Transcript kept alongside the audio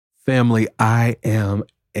Family, I am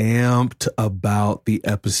amped about the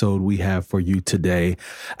episode we have for you today.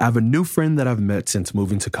 I have a new friend that I've met since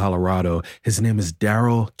moving to Colorado. His name is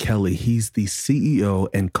Darryl Kelly. He's the CEO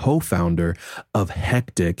and co-founder of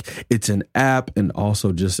Hectic. It's an app and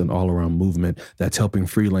also just an all-around movement that's helping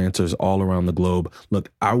freelancers all around the globe.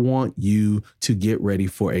 Look, I want you to get ready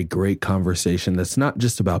for a great conversation that's not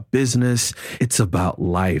just about business, it's about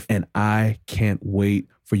life. And I can't wait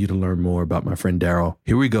for you to learn more about my friend Darryl.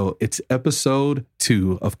 Here we go. It's episode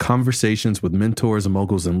 2 of Conversations with Mentors,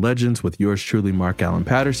 Moguls, and Legends with yours truly, Mark Allen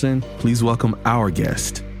Patterson. Please welcome our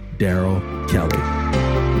guest, Darryl Kelly.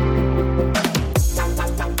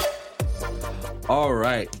 All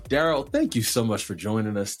right, Darryl, thank you so much for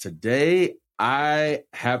joining us today. I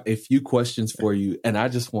have a few questions for you, and I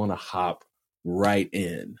just want to hop right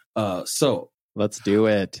in. Let's do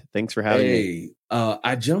it. Thanks for having me.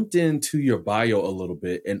 I jumped into your bio a little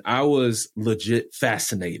bit and I was legit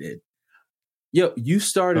fascinated. Yo, you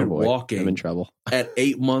started walking I'm in trouble. at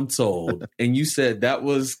 8 months old, and you said that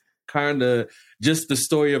was kind of just the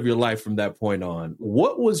story of your life from that point on.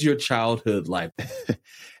 What was your childhood like?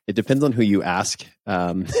 It depends on who you ask.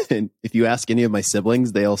 And if you ask any of my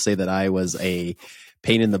siblings, they'll say that I was a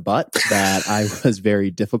pain in the butt, that I was very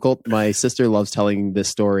difficult. My sister loves telling this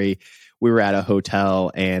story. We were at a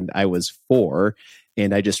hotel and I was 4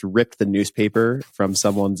 and I just ripped the newspaper from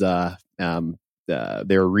someone's,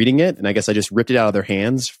 they were reading it. And I guess I just ripped it out of their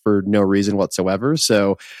hands for no reason whatsoever.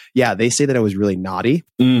 So yeah, they say that I was really naughty.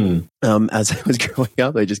 As I was growing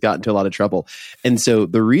up, I just got into a lot of trouble. And so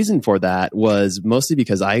the reason for that was mostly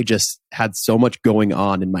because I just had so much going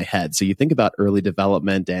on in my head. So you think about early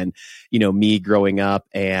development and, me growing up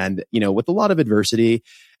and, with a lot of adversity,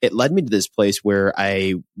 it led me to this place where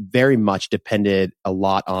I very much depended a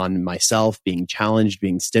lot on myself, being challenged,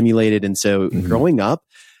 being stimulated. And so growing up,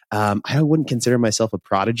 I wouldn't consider myself a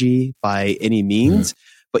prodigy by any means,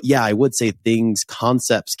 but yeah, I would say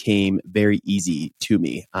concepts came very easy to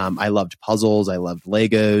me. I loved puzzles. I loved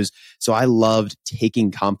Legos. So I loved taking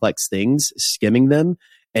complex things, skimming them,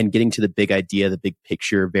 and getting to the big idea, the big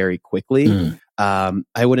picture very quickly.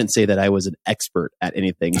 I wouldn't say that I was an expert at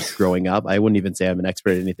anything growing up. I wouldn't even say I'm an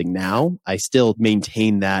expert at anything now. I still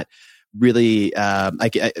maintain that really,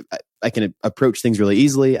 I can approach things really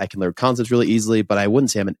easily. I can learn concepts really easily, but I wouldn't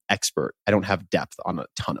say I'm an expert. I don't have depth on a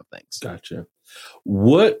ton of things. Gotcha.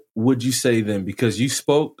 What would you say then? Because you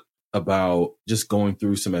spoke about just going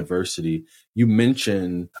through some adversity. You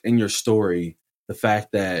mentioned in your story the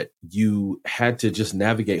fact that you had to just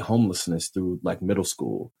navigate homelessness through like middle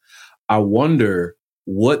school. I wonder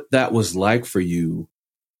what that was like for you,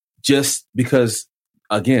 just because,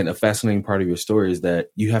 again, a fascinating part of your story is that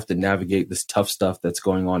you have to navigate this tough stuff that's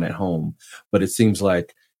going on at home. But it seems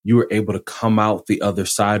like you were able to come out the other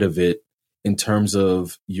side of it in terms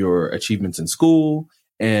of your achievements in school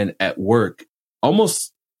and at work,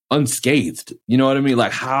 almost unscathed. You know what I mean?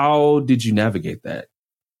 Like, how did you navigate that?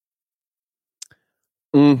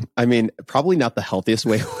 I mean, probably not the healthiest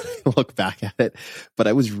way when I look back at it, but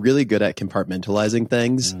I was really good at compartmentalizing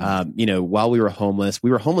things. While we were homeless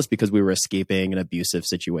because we were escaping an abusive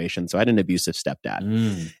situation. So I had an abusive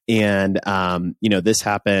stepdad. And, this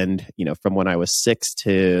happened, from when I was 6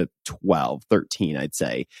 to 12, 13, I'd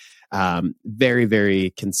say. Very, very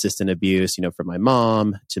consistent abuse, from my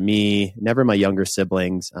mom to me, never my younger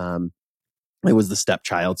siblings. I was the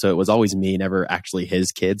stepchild, so it was always me, never actually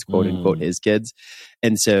his kids, quote unquote, his kids.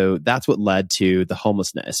 And so that's what led to the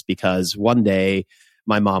homelessness, because one day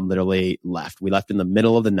my mom literally left. We left in the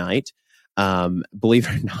middle of the night. Believe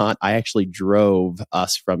it or not, I actually drove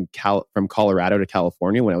us from Colorado to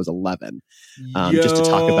California when I was 11, just to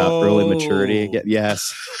talk about early maturity.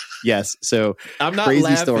 Yes. So I'm not crazy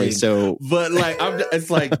laughing, story. So, but like,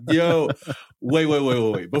 it's like, yo,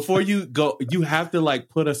 wait. Before you go, you have to like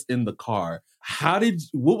put us in the car.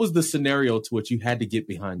 What was the scenario to which you had to get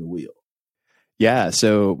behind the wheel? Yeah.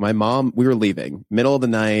 So my mom, we were leaving middle of the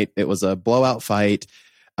night. It was a blowout fight.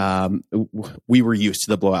 We were used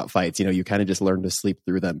to the blowout fights. You kind of just learn to sleep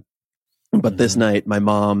through them. But this night, my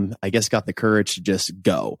mom, I guess, got the courage to just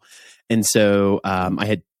go. And so I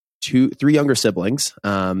had 3 younger siblings.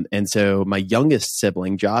 And so my youngest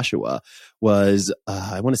sibling, Joshua, was,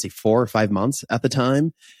 I want to say 4 or 5 months at the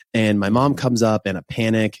time. And my mom comes up in a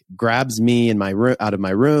panic, grabs me out of my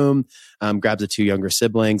room, grabs the 2 younger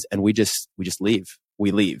siblings, and we just leave.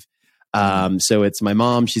 We leave. So it's my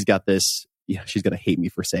mom. She's got this, she's going to hate me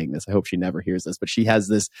for saying this. I hope she never hears this, but she has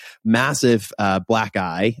this massive black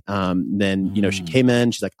eye. Then, she came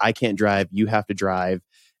in, she's like, I can't drive. You have to drive.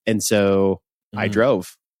 And so I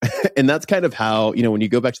drove. And that's kind of how, when you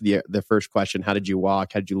go back to the first question, how did you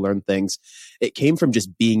walk? How did you learn things? It came from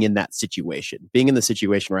just being in that situation, being in the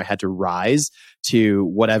situation where I had to rise to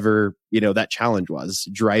whatever, that challenge was.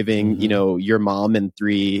 Driving, your mom and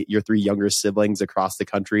your three younger siblings across the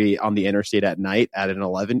country on the interstate at night at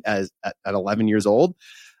 11 years old.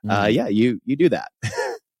 Yeah, you do that.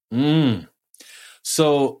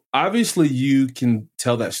 So obviously you can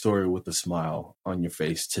tell that story with a smile on your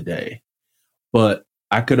face today, but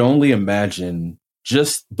I could only imagine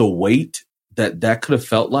just the weight that could have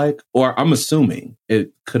felt like, or I'm assuming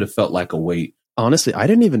it could have felt like a weight. Honestly, I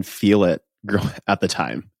didn't even feel it at the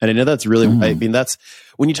time. And I know that's really, I mean, that's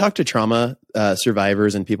when you talk to trauma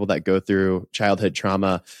survivors and people that go through childhood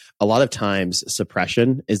trauma, a lot of times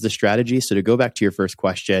suppression is the strategy. So to go back to your first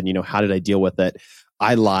question, how did I deal with it?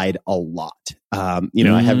 I lied a lot. I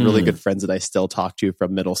have really good friends that I still talk to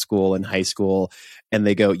from middle school and high school, and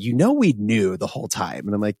they go, we knew the whole time.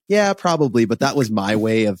 And I'm like, yeah, probably. But that was my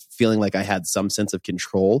way of feeling like I had some sense of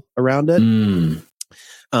control around it.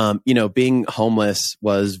 Being homeless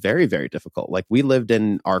was very, very difficult. Like, we lived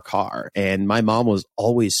in our car, and my mom was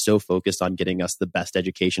always so focused on getting us the best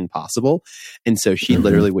education possible. And so she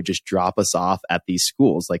literally would just drop us off at these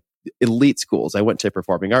schools, like elite schools. I went to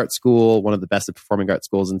performing arts school, one of the best performing arts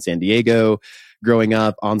schools in San Diego, growing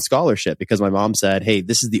up on scholarship, because my mom said, hey,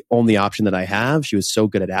 this is the only option that I have. She was so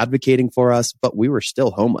good at advocating for us, but we were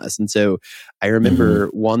still homeless. And so I remember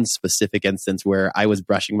one specific instance where I was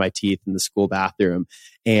brushing my teeth in the school bathroom,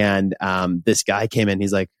 and this guy came in.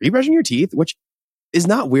 He's like, are you brushing your teeth? Which is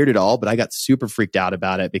not weird at all, but I got super freaked out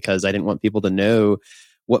about it because I didn't want people to know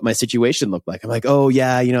what my situation looked like. I'm like, oh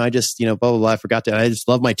yeah, I just, blah, blah, blah, I forgot to, I just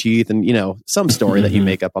love my teeth, and, some story that you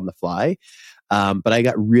make up on the fly. But I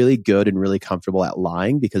got really good and really comfortable at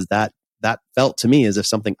lying, because that felt to me as if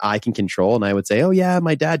something I can control. And I would say, oh yeah,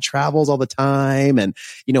 my dad travels all the time, and,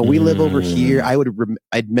 we live over here.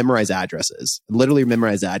 I'd memorize addresses, literally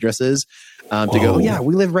memorize addresses, to go, oh yeah,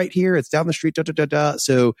 we live right here. It's down the street. Da, da, da, da.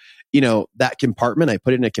 So, that compartment, I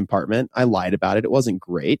put it in a compartment. I lied about it. It wasn't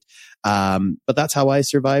great. But that's how I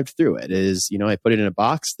survived through it is, I put it in a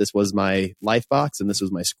box. This was my life box, and this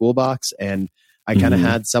was my school box. And I kind of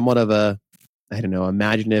had somewhat of a,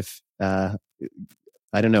 imaginative,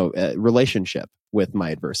 relationship with my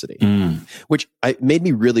adversity, which made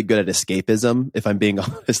me really good at escapism. If I'm being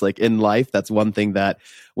honest, like in life, that's one thing that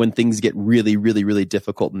when things get really, really, really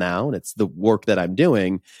difficult now, and it's the work that I'm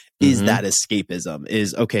doing, is that escapism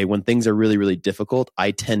is, okay, when things are really, really difficult,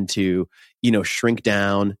 I tend to, shrink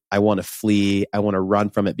down. I want to flee. I want to run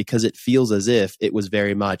from it, because it feels as if it was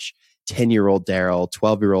very much 10-year-old Darryl,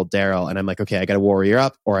 12-year-old Darryl. And I'm like, okay, I got to warrior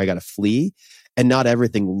up, or I got to flee. And not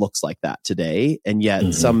everything looks like that today. And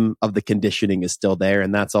yet some of the conditioning is still there.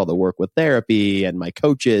 And that's all the work with therapy and my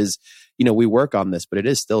coaches. We work on this, but it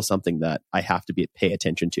is still something that I have to pay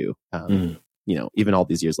attention to, even all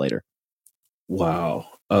these years later. Wow.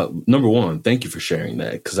 Number one, thank you for sharing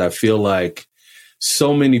that, because I feel like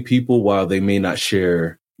so many people, while they may not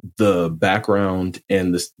share the background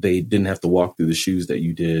and they didn't have to walk through the shoes that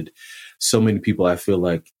you did, so many people I feel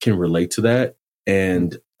like can relate to that.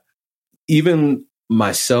 And even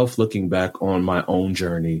myself, looking back on my own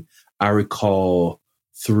journey, I recall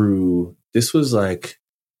this was like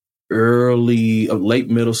late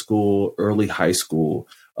middle school, early high school.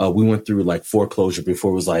 We went through like foreclosure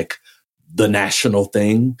before it was like the national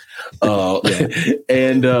thing.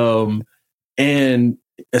 And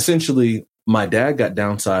essentially my dad got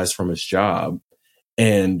downsized from his job,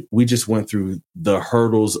 and we just went through the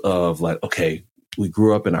hurdles of like, okay, we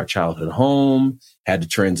grew up in our childhood home, had to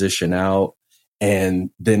transition out, and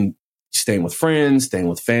then staying with friends, staying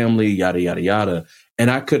with family, yada, yada, yada.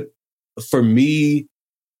 And for me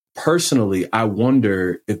personally, I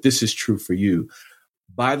wonder if this is true for you.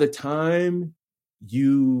 By the time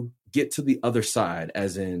you get to the other side,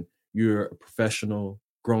 as in you're a professional,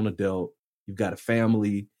 grown adult, you've got a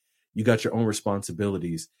family, you got your own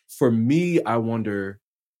responsibilities. For me, I wonder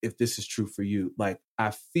if this is true for you. Like,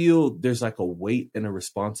 I feel there's like a weight and a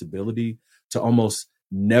responsibility to almost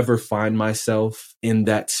never find myself in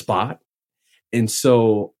that spot. And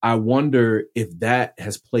so I wonder if that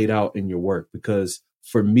has played out in your work, because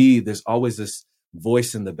for me, there's always this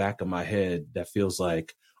voice in the back of my head that feels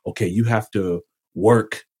like, okay, you have to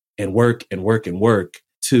work and work and work and work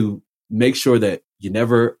to make sure that you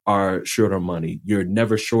never are short on money. You're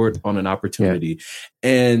never short on an opportunity.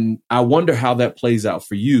 Yeah. And I wonder how that plays out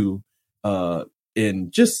for you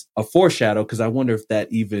in just a foreshadow, because I wonder if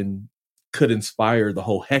that even could inspire the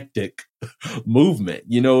whole hectic movement,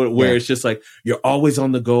 where it's just like you're always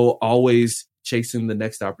on the go, always chasing the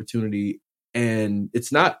next opportunity. And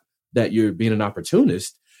it's not that you're being an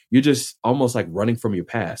opportunist. you're just almost like running from your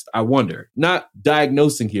past. I wonder, not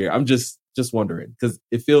diagnosing here. I'm just wondering, because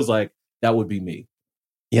it feels like that would be me.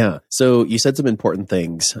 Yeah. So you said some important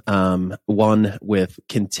things. One, with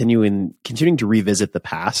continuing to revisit the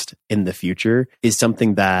past in the future is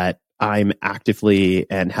something that I'm actively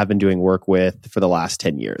and have been doing work with for the last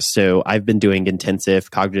 10 years. So I've been doing intensive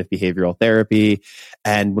cognitive behavioral therapy.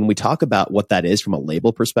 And when we talk about what that is from a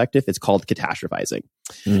label perspective, it's called catastrophizing.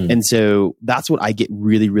 And so that's what I get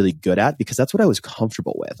really, really good at, because that's what I was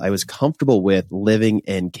comfortable with. I was comfortable with living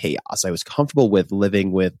in chaos. I was comfortable with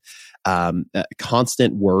living with a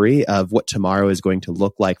constant worry of what tomorrow is going to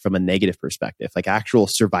look like from a negative perspective, like actual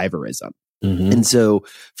survivorism. And so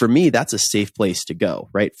for me, that's a safe place to go,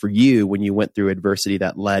 right? For you, when you went through adversity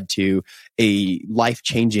that led to a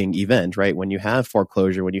life-changing event, right? When you have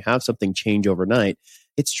foreclosure, when you have something change overnight,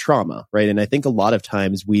 it's trauma, right? And I think a lot of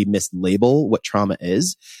times we mislabel what trauma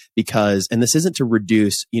is because, and this isn't to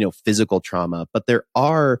reduce, physical trauma, but there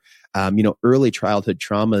are, early childhood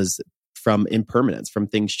traumas from impermanence, from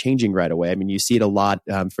things changing right away. I mean, you see it a lot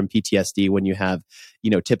from PTSD when you have,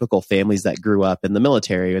 typical families that grew up in the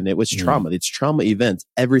military and it was trauma. It's trauma events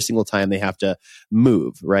every single time they have to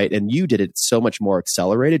move, right? And you did it so much more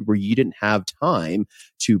accelerated where you didn't have time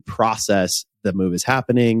to process the move is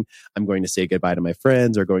happening. I'm going to say goodbye to my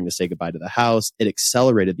friends or going to say goodbye to the house. It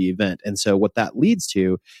accelerated the event. And so what that leads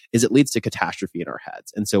to is it leads to catastrophe in our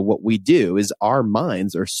heads. And so what we do is our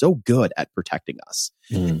minds are so good at protecting us.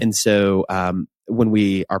 And so when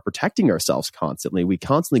we are protecting ourselves constantly, we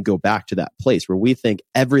constantly go back to that place where we think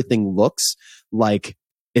everything looks like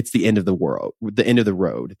it's the end of the world, the end of the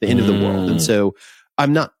road, the end of the world. And so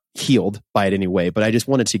I'm not healed by it anyway, but I just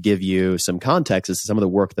wanted to give you some context as to some of the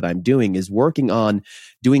work that I'm doing is working on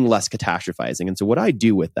doing less catastrophizing. And so what I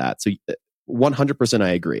do with that, so 100% I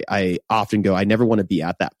agree. I often go, I never want to be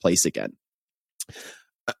at that place again.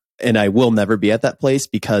 And I will never be at that place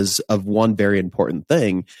because of one very important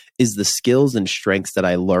thing is the skills and strengths that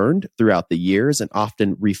I learned throughout the years and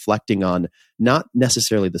often reflecting on not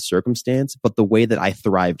necessarily the circumstance, but the way that I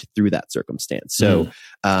thrived through that circumstance. So,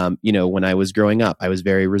 when I was growing up, I was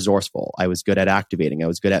very resourceful. I was good at activating. I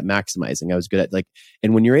was good at maximizing. I was good at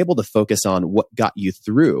and when you're able to focus on what got you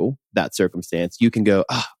through that circumstance, you can go,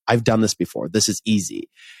 I've done this before. This is easy.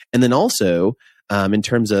 And then also, in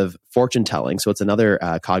terms of fortune telling. So it's another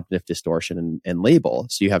cognitive distortion and label.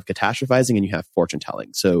 So you have catastrophizing and you have fortune telling.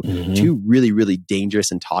 So two really, really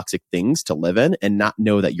dangerous and toxic things to live in and not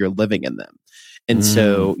know that you're living in them. And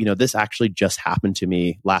so, this actually just happened to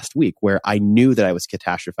me last week where I knew that I was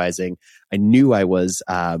catastrophizing. I knew I was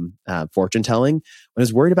fortune telling. I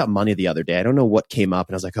was worried about money the other day. I don't know what came up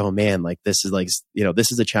and I was like, oh man, this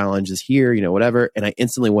is a challenge is here, whatever. And I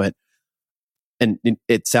instantly went, and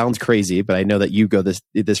it sounds crazy, but I know that you go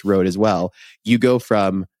this road as well. You go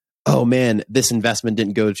from, oh man, this investment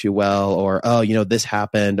didn't go too well, or, this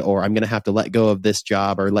happened, or I'm going to have to let go of this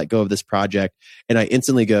job or let go of this project. And I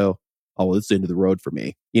instantly go, oh, well, it's the end of the road for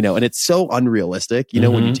me, and it's so unrealistic,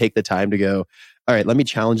 when you take the time to go, all right, let me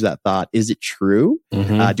challenge that thought. Is it true?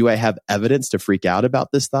 Do I have evidence to freak out about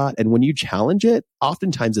this thought? And when you challenge it,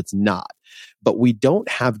 oftentimes it's not. But we don't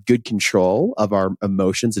have good control of our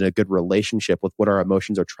emotions and a good relationship with what our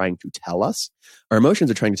emotions are trying to tell us. Our emotions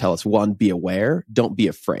are trying to tell us, one, be aware, don't be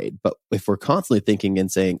afraid. But if we're constantly thinking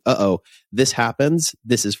and saying, this happens,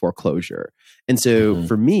 this is foreclosure. And so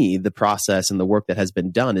for me, the process and the work that has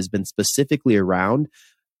been done has been specifically around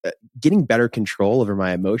getting better control over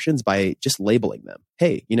my emotions by just labeling them.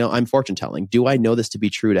 Hey, I'm fortune telling. Do I know this to be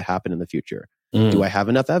true to happen in the future? Do I have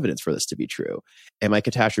enough evidence for this to be true? Am I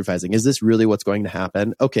catastrophizing? Is this really what's going to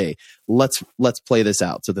happen? Okay, let's play this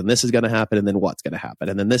out. So then this is going to happen and then what's going to happen?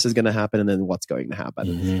 And then this is going to happen and then what's going to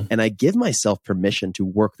happen? And I give myself permission to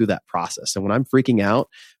work through that process. And when I'm freaking out,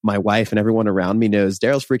 my wife and everyone around me knows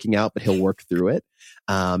Darryl's freaking out, but he'll work through it.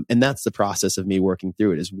 And that's the process of me working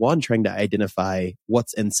through it is one, trying to identify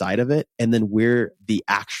what's inside of it and then where the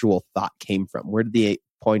actual thought came from. Where did the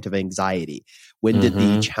point of anxiety? When did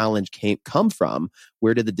the challenge come from?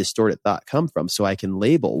 Where did the distorted thought come from? So I can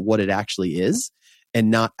label what it actually is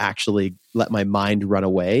and not actually let my mind run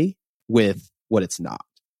away with what it's not.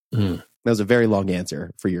 That was a very long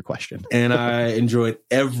answer for your question. And I enjoyed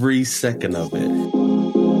every second of it.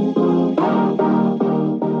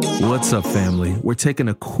 What's up, family? We're taking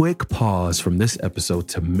a quick pause from this episode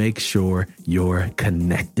to make sure you're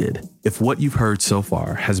connected. If what you've heard so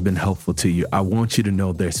far has been helpful to you, I want you to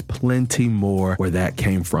know there's plenty more where that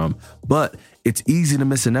came from. But it's easy to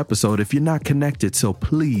miss an episode if you're not connected. So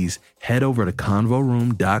please head over to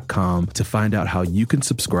convoroom.com to find out how you can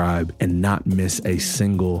subscribe and not miss a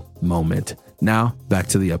single moment. Now, back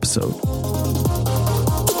to the episode.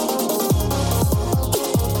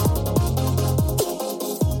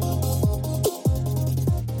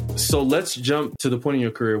 So let's jump to the point in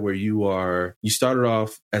your career where you started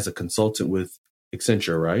off as a consultant with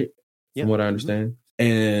Accenture, right? Yeah. From what I understand.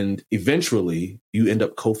 And eventually you end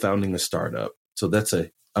up co-founding a startup. So that's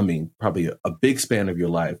probably a big span of your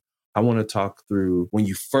life. I want to talk through when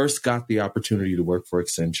you first got the opportunity to work for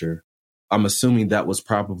Accenture. I'm assuming that was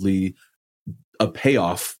probably a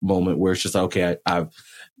payoff moment where it's just like, okay, I've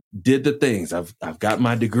did the things. I've got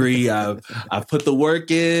my degree. I've put the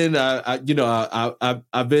work in. I've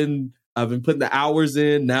been putting the hours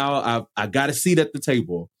in. Now I got a seat at the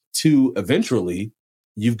table. To eventually,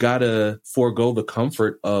 you've got to forego the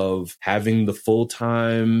comfort of having the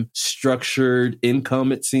full-time structured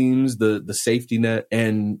income, it seems, the safety net,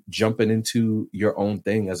 and jumping into your own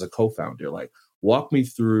thing as a co-founder. Like, walk me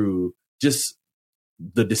through just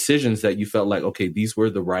the decisions that you felt like, okay, these were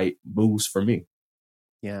the right moves for me.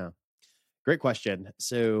 Yeah. Great question.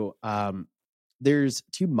 So there's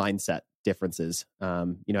two mindset differences. I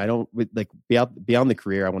don't like beyond the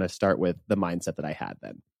career. I want to start with the mindset that I had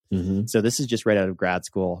then. Mm-hmm. So this is just right out of grad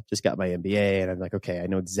school, just got my MBA, and I'm like, okay, I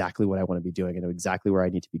know exactly what I want to be doing. I know exactly where I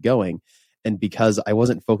need to be going. And because I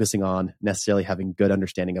wasn't focusing on necessarily having good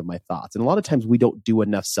understanding of my thoughts. And a lot of times we don't do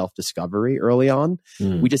enough self-discovery early on.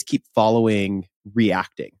 We just keep following,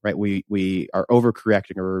 reacting, right? We are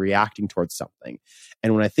overcorrecting or reacting towards something.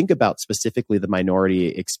 And when I think about specifically the minority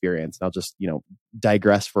experience, and I'll just,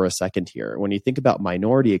 digress for a second here. When you think about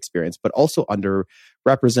minority experience, but also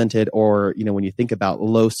underrepresented, or, when you think about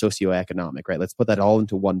low socioeconomic, right? Let's put that all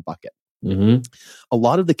into one bucket. Mm-hmm. A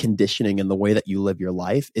lot of the conditioning and the way that you live your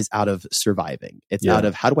life is out of surviving. It's out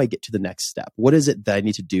of, how do I get to the next step? What is it that I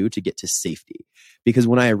need to do to get to safety? Because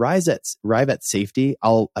when I arrive at safety,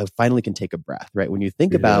 I finally can take a breath, right? When you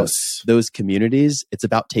think about those communities, it's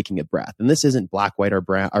about taking a breath. And this isn't black, white, or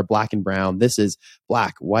brown, or black and brown. This is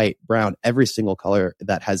black, white, brown, every single color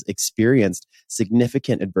that has experienced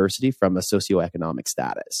significant adversity from a socioeconomic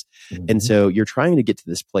status. Mm-hmm. And so you're trying to get to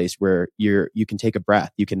this place where you can take a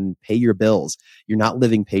breath, you can pay your bills, you're not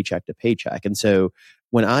living paycheck to paycheck. And so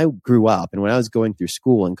when I grew up and when I was going through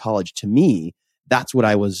school and college, to me, that's what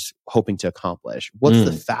I was hoping to accomplish. What's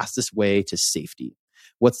the fastest way to safety?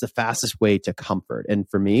 What's the fastest way to comfort? And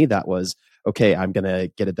for me, that was, okay, I'm going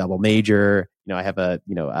to get a double major. I have I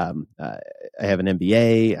have an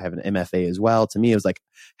MBA, I have an MFA as well. To me, it was like,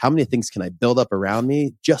 how many things can I build up around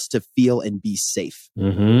me just to feel and be safe?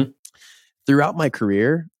 Mm-hmm. Throughout my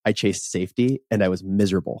career, I chased safety and I was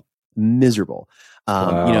miserable.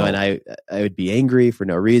 Wow. And I would be angry for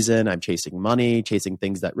no reason. I'm chasing money, chasing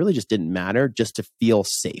things that really just didn't matter, just to feel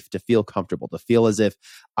safe, to feel comfortable, to feel as if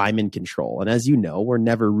I'm in control. And as you know, we're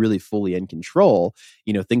never really fully in control.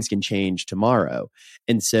 Things can change tomorrow.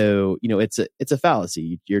 And so, it's a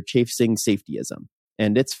fallacy. You're chasing safetyism,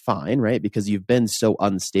 and it's fine, right? Because you've been so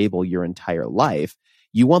unstable your entire life.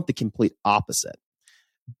 You want the complete opposite.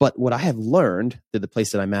 But what I have learned through the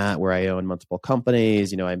place that I'm at, where I own multiple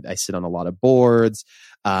companies, I sit on a lot of boards,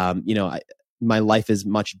 my life is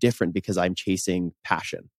much different because I'm chasing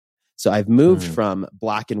passion. So I've moved from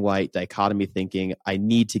black and white dichotomy thinking, I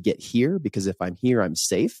need to get here because if I'm here, I'm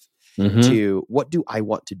safe, to what do I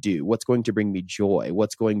want to do? What's going to bring me joy?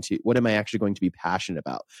 What am I actually going to be passionate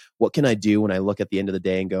about? What can I do when I look at the end of the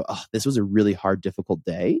day and go, oh, this was a really hard, difficult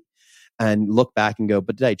day? And look back and go,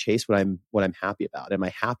 but did I chase what I'm happy about? Am I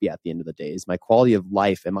happy at the end of the day? Is my quality of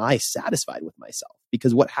life, am I satisfied with myself?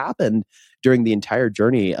 Because what happened during the entire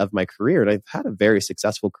journey of my career, and I've had a very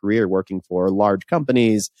successful career working for large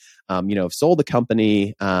companies, I've sold a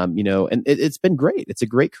company, and it's been great. It's a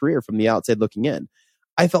great career from the outside looking in.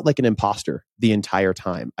 I felt like an imposter the entire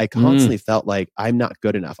time. I constantly felt like I'm not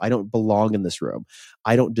good enough. I don't belong in this room.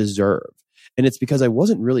 I don't deserve. And it's because I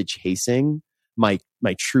wasn't really chasing my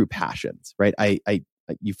true passions, right?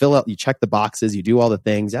 You fill out, you check the boxes, you do all the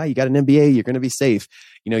things. Yeah, you got an MBA, you're going to be safe.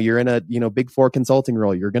 You're in a big four consulting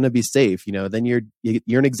role, you're going to be safe. Then you're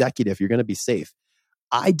an executive, you're going to be safe.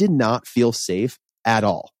 I did not feel safe at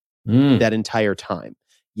all that entire time.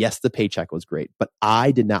 Yes, the paycheck was great, but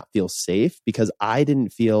I did not feel safe because I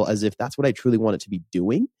didn't feel as if that's what I truly wanted to be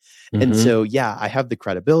doing. And so, yeah, I have the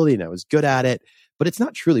credibility and I was good at it, but it's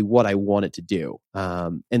not truly what I wanted to do.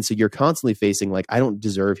 And so you're constantly facing like, I don't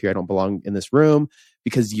deserve here. I don't belong in this room,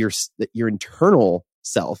 because your internal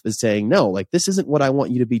self is saying, no, like, this isn't what I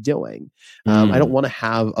want you to be doing. I don't want to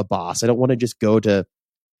have a boss. I don't want to just go to,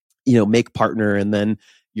 make partner and then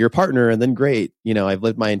your partner and then great. I've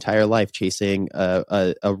lived my entire life chasing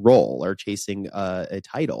a role or chasing a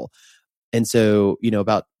title. And so,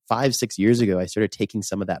 about 5-6 years ago, I started taking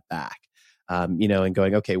some of that back. And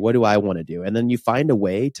going, okay, what do I want to do? And then you find a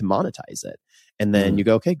way to monetize it. And then you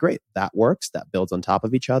go, okay, great. That works. That builds on top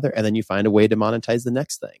of each other. And then you find a way to monetize the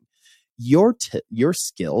next thing. your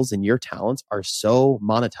skills and your talents are so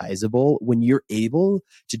monetizable when you're able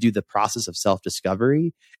to do the process of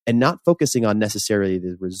self-discovery and not focusing on necessarily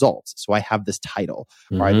the results. So I have this title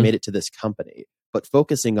or I've made it to this company, but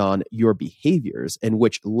focusing on your behaviors and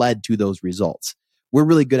which led to those results. We're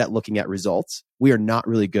really good at looking at results. We are not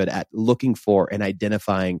really good at looking for and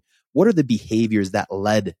identifying what are the behaviors that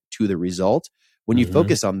led to the result. When you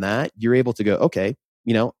focus on that, you're able to go, okay,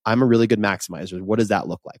 I'm a really good maximizer. What does that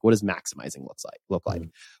look like? What does maximizing look like?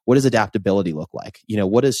 What does adaptability look like?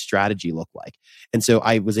 What does strategy look like? And so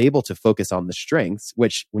I was able to focus on the strengths,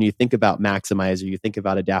 which when you think about maximizer, you think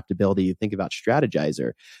about adaptability, you think about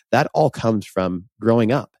strategizer, that all comes from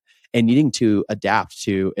growing up and needing to adapt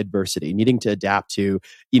to adversity, needing to adapt to,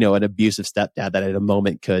 an abusive stepdad that at a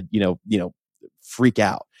moment could, freak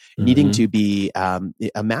out, needing to be a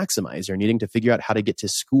maximizer, needing to figure out how to get to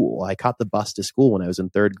school. I caught the bus to school when I was in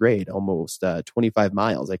third grade, almost 25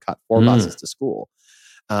 miles. I caught 4 buses to school.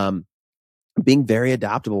 Being very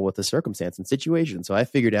adaptable with the circumstance and situation. So I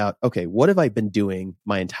figured out, okay, what have I been doing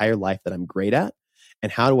my entire life that I'm great at?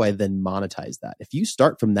 And how do I then monetize that? If you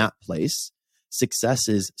start from that place, success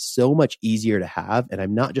is so much easier to have. And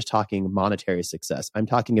I'm not just talking monetary success. I'm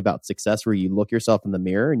talking about success where you look yourself in the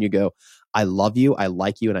mirror and you go, I love you, I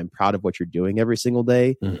like you, and I'm proud of what you're doing every single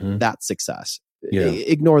day. That's success. Yeah.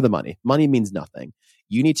 Ignore the money. Money means nothing.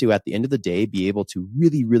 You need to, at the end of the day, be able to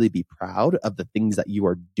really, really be proud of the things that you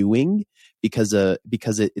are doing because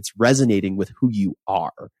it's resonating with who you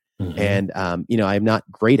are. And, I'm not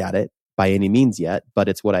great at it by any means yet, but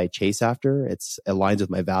it's what I chase after. It aligns with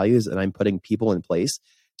my values, and I'm putting people in place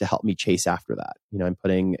to help me chase after that. I'm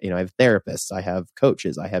putting, I have therapists, I have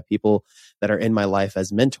coaches, I have people that are in my life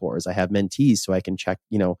as mentors, I have mentees, so I can check,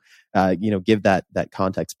 give that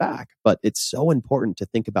context back. But it's so important to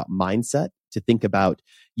think about mindset, to think about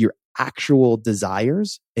your actual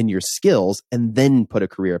desires and your skills, and then put a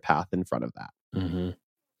career path in front of that.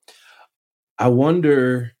 I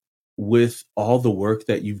wonder, with all the work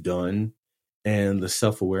that you've done and the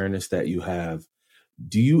self-awareness that you have,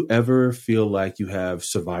 do you ever feel like you have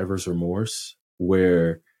survivor's remorse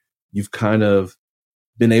where you've kind of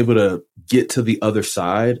been able to get to the other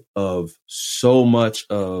side of so much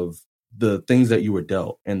of the things that you were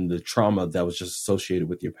dealt and the trauma that was just associated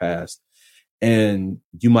with your past? And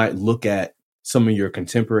you might look at some of your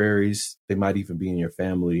contemporaries, they might even be in your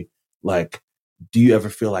family. Like, do you ever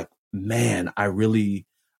feel like, man,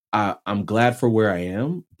 I'm glad for where I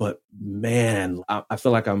am, but man, I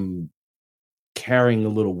feel like I'm carrying a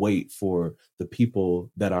little weight for the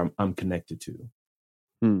people that I'm connected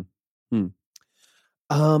to?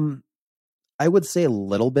 I would say a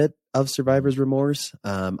little bit of survivor's remorse.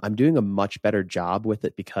 I'm doing a much better job with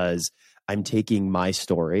it because I'm taking my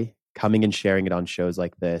story, coming and sharing it on shows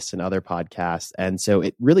like this and other podcasts. And so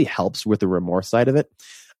it really helps with the remorse side of it.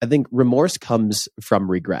 I think remorse comes from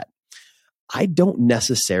regret. I don't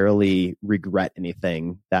necessarily regret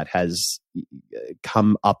anything that has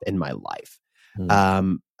come up in my life.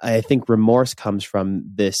 I think remorse comes from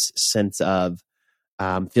this sense of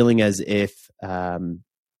feeling as if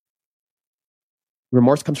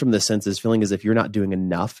you're not doing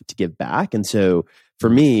enough to give back. And so for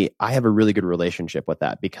me, I have a really good relationship with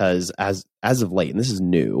that because as of late, and this is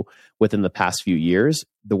new within the past few years,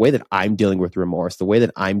 the way that I'm dealing with remorse, the way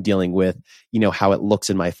that I'm dealing with, how it looks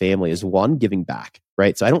in my family is one, giving back,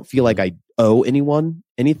 right? So I don't feel like I owe anyone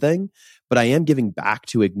anything, but I am giving back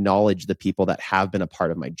to acknowledge the people that have been a part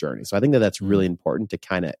of my journey. So I think that that's really important to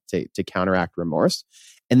kind of to counteract remorse.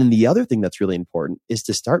 And then the other thing that's really important is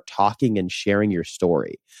to start talking and sharing your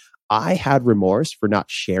story. I had remorse for not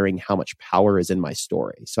sharing how much power is in my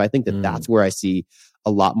story. So I think that that's where I see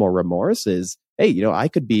a lot more remorse is, hey, I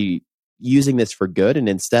could be using this for good and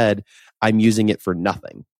instead I'm using it for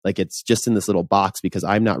nothing. Like it's just in this little box because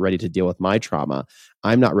I'm not ready to deal with my trauma.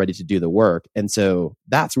 I'm not ready to do the work. And so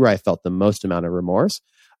that's where I felt the most amount of remorse.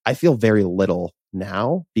 I feel very little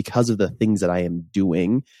now because of the things that I am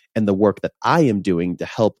doing and the work that I am doing to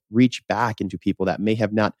help reach back into people that may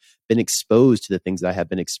have not been exposed to the things that I have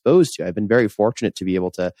been exposed to. I've been very fortunate to be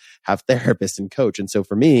able to have therapists and coach. And so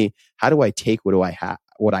for me, how do I take what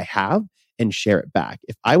I have and share it back?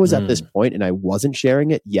 If I was at this point and I wasn't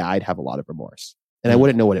sharing it, I'd have a lot of remorse and I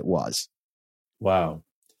wouldn't know what it was. Wow.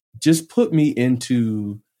 Just put me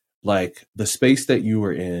into like the space that you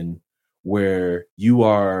were in where you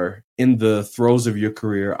are in the throes of your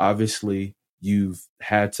career. Obviously, you've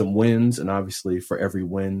had some wins, and obviously for every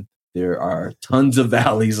win, there are tons of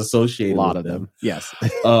valleys associated with them. A lot of them. Yes.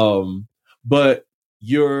 But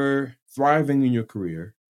you're thriving in your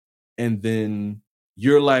career, and then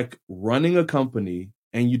you're like running a company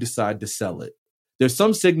and you decide to sell it. there's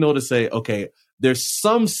some signal to say, okay, there's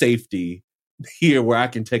some safety here where I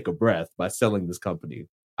can take a breath by selling this company.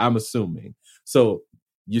 I'm assuming. So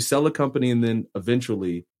you sell a company and then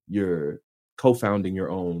eventually you're co-founding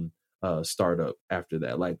your own startup after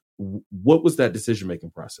that. Like, what was that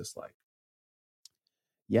decision-making process like?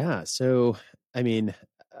 Yeah. So, I mean,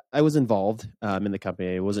 I was involved in the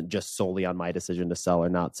company. It wasn't just solely on my decision to sell or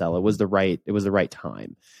not sell. It was the right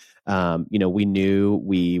time. We knew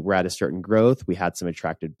we were at a certain growth. We had some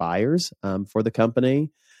attracted buyers for the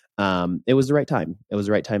company. It was the right time. It was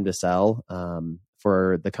the right time to sell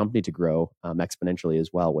for the company to grow exponentially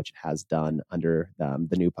as well, which it has done under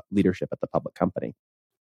the new leadership at the public company.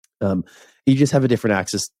 You just have a different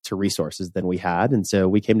access to resources than we had. And so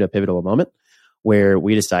we came to a pivotal moment where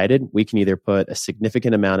we decided we can either put a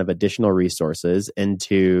significant amount of additional resources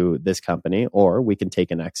into this company, or we can take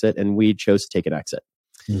an exit. And we chose to take an exit.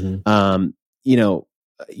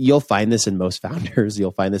 You'll find this in most founders.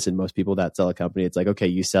 You'll find this in most people that sell a company. It's like, okay,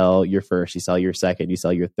 you sell your first, you sell your second, you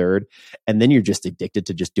sell your third, and then you're just addicted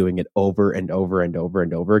to just doing it over and over and over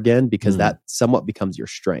and over again, because that somewhat becomes your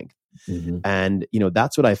strength. And,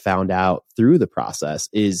 that's what I found out through the process,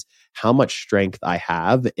 is how much strength I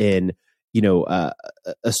have in, a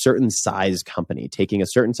certain size company, taking a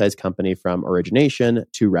certain size company from origination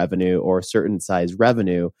to revenue, or a certain size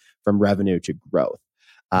revenue from revenue to growth.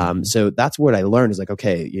 So that's what I learned, is like,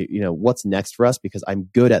 okay, what's next for us? Because I'm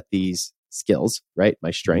good at these skills, right?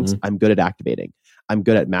 My strengths. I'm good at activating. I'm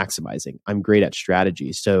good at maximizing. I'm great at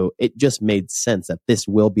strategy. So it just made sense that this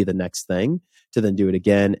will be the next thing, to then do it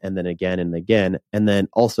again and then again and again. And then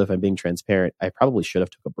also, if I'm being transparent, I probably should have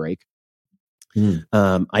took a break.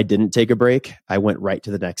 I didn't take a break. I went right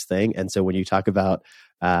to the next thing. And so when you talk about,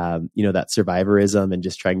 that survivorism and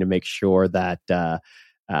just trying to make sure that, the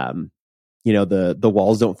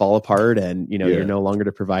walls don't fall apart and, you're no longer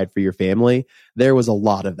to provide for your family, there was a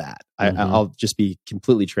lot of that. I'll just be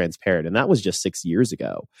completely transparent. And that was just 6 years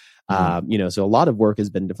ago. So a lot of work has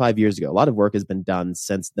been 5 years ago. A lot of work has been done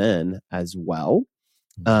since then as well.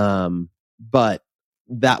 But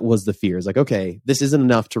that was the fear, is like, okay, this isn't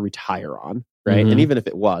enough to retire on. Right. And even if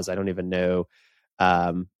it was, I don't even know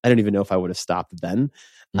if I would have stopped then.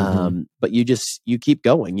 But you keep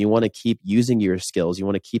going. You want to keep using your skills. You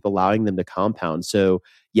want to keep allowing them to compound. So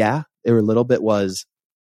yeah, there a little bit was,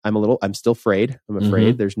 I'm still afraid. I'm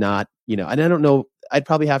afraid there's not, and I don't know, I'd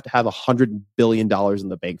probably have to have $100 billion in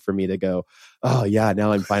the bank for me to go, oh yeah,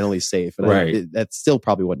 now I'm finally safe. And that still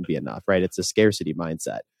probably wouldn't be enough. Right. It's a scarcity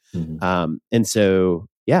mindset. And so,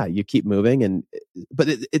 yeah, you keep moving. But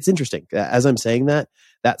it's interesting, as I'm saying that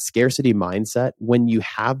scarcity mindset, when you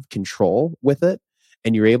have control with it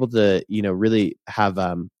and you're able to, really have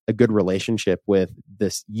a good relationship with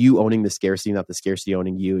this, you owning the scarcity, not the scarcity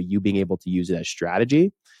owning you being able to use it as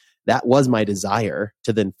strategy. That was my desire,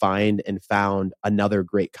 to then find and found another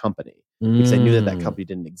great company, because I knew that company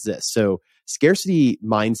didn't exist. So scarcity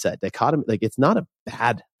mindset dichotomy, like, it's not a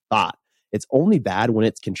bad thought. It's only bad when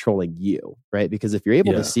it's controlling you, right? Because if you're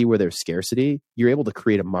able to see where there's scarcity, you're able to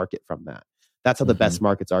create a market from that. That's how the best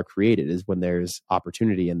markets are created, is when there's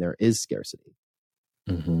opportunity and there is scarcity.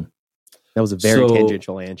 That was a very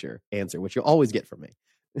tangential answer, which you'll always get from me.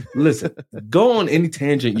 Listen, go on any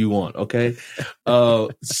tangent you want, okay?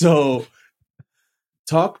 So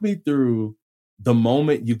talk me through the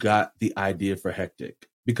moment you got the idea for Hectic,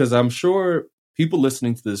 because I'm sure people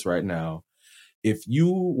listening to this right now, if you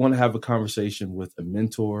want to have a conversation with a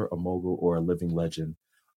mentor, a mogul, or a living legend,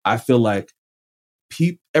 I feel like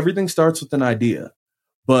everything starts with an idea.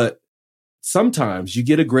 But sometimes you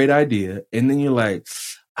get a great idea and then you're like,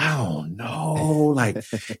 I don't know, like,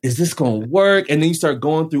 is this going to work? And then you start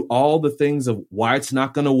going through all the things of why it's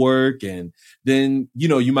not going to work. And then,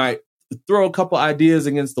 you might throw a couple ideas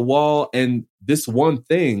against the wall. And this one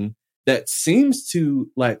thing that seems to,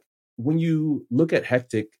 like, when you look at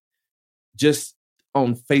Hectic, just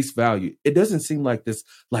on face value, it doesn't seem like this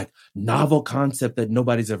like novel concept that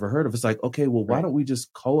nobody's ever heard of. It's like, okay, well, why don't we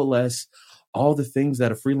just coalesce all the things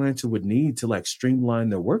that a freelancer would need to like streamline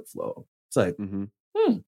their workflow? It's like,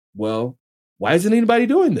 well, why isn't anybody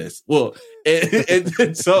doing this? Well,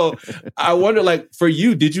 and so I wonder, like, for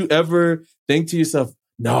you, did you ever think to yourself,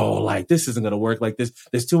 no, like, this isn't going to work like this.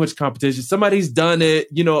 There's too much competition. Somebody's done it,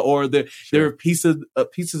 or there are pieces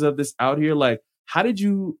of this out here. Like, how did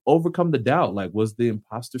you overcome the doubt? Like, was the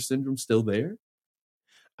imposter syndrome still there?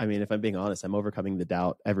 I mean, if I'm being honest, I'm overcoming the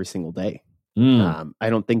doubt every single day. I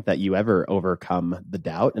don't think that you ever overcome the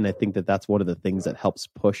doubt. And I think that that's one of the things that helps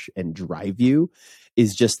push and drive you,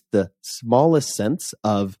 is just the smallest sense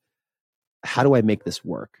of, how do I make this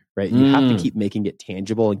work? right? You have to keep making it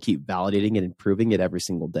tangible and keep validating and improving it every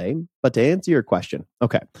single day. But to answer your question,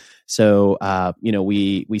 okay. So,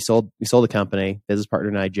 we sold the company, business partner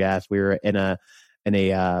and I, Jeff, we were in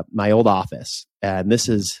my old office. And this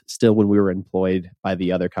is still when we were employed by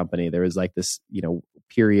the other company. There was like this,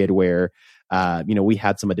 period where, we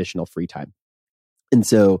had some additional free time. And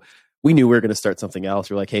so we knew we were going to start something else.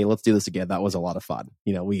 We're like, hey, let's do this again. That was a lot of fun.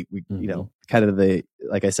 Kind of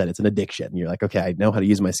like I said, it's an addiction. You're like, okay, I know how to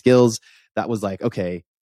use my skills. That was like, okay,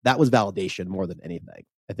 that was validation more than anything.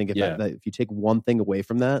 I think if you take one thing away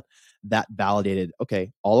from that, that validated,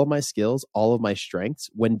 okay, all of my skills, all of my strengths,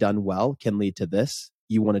 when done well, can lead to this.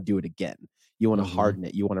 You want to do it again. You want to harden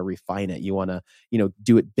it. You want to refine it. You want to,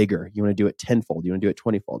 do it bigger. You want to do it tenfold. You want to do it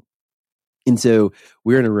 20-fold. And so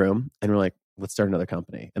we're in a room and we're like, let's start another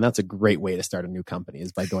company. And that's a great way to start a new company,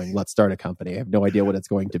 is by going, let's start a company. I have no idea what it's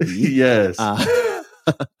going to be. Yes.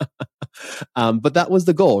 But that was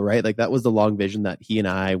the goal, right? Like that was the long vision, that he and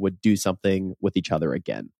I would do something with each other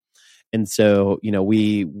again. And so,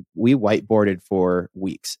 we whiteboarded for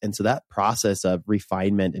weeks. And so that process of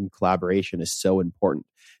refinement and collaboration is so important,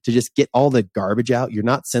 to just get all the garbage out. You're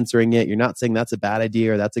not censoring it. You're not saying that's a bad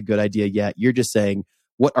idea or that's a good idea yet. You're just saying,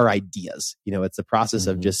 what are ideas? It's the process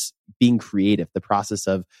of just being creative, the process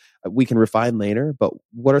of we can refine later, but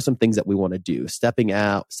what are some things that we want to do? Stepping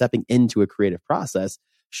into a creative process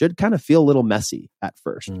should kind of feel a little messy at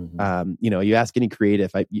first. You ask any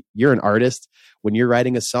creative, you're an artist, when you're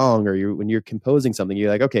writing a song or when you're composing something,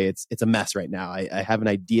 you're like, okay, it's a mess right now. I have an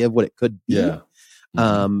idea of what it could be. Yeah.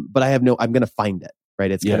 But I'm going to find it,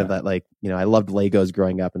 right? It's kind of that, like, I loved Legos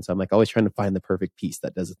growing up. And so I'm like always trying to find the perfect piece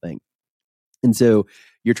that does a thing. And so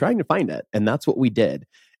you're trying to find it. And that's what we did.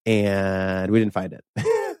 And we didn't find it.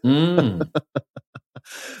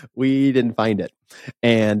 We didn't find it.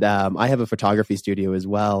 And I have a photography studio as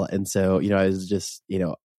well. And so, I was just,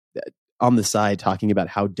 on the side talking about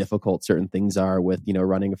how difficult certain things are with,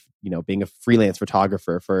 running, being a freelance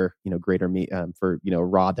photographer for, greater me, for,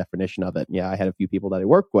 raw definition of it. Yeah, I had a few people that I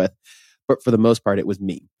worked with, but for the most part, it was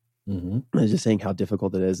me. I was just saying how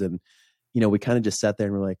difficult it is. And, we kind of just sat there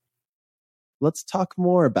and we're like, let's talk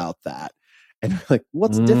more about that. And we're like,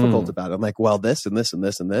 what's difficult about it? I'm like, well, this and this and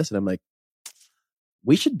this and this. And I'm like,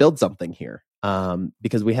 we should build something here.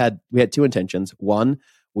 Because we had two intentions. One,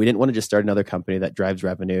 we didn't want to just start another company that drives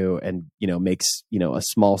revenue and, makes, a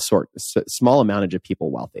small amount of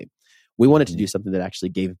people wealthy. We wanted to do something that actually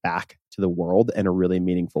gave back to the world in a really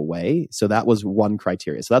meaningful way. So that was one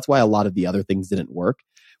criteria. So that's why a lot of the other things didn't work.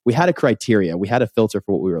 We had a criteria, we had a filter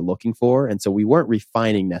for what we were looking for. And so we weren't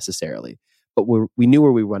refining necessarily, but we knew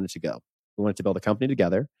where we wanted to go. We wanted to build a company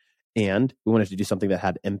together, and we wanted to do something that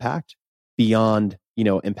had impact beyond,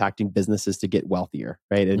 impacting businesses to get wealthier.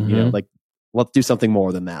 Right. And, let's do something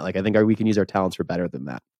more than that. Like, I think we can use our talents for better than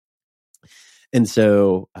that. And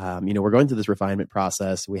so, we're going through this refinement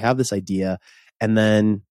process. We have this idea. And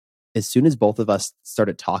then as soon as both of us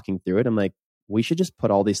started talking through it, I'm like, we should just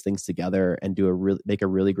put all these things together and make a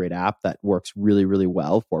really great app that works really, really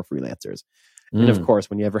well for freelancers. And of course,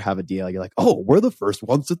 when you ever have a deal, you're like, oh, we're the first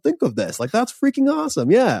ones to think of this. Like, that's freaking awesome.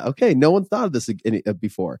 Yeah. Okay. No one's thought of this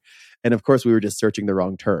before. And of course, we were just searching the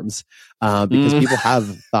wrong terms because people have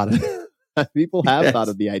thought of thought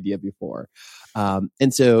of the idea before.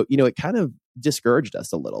 And so, it kind of discouraged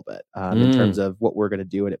us a little bit in terms of what we're going to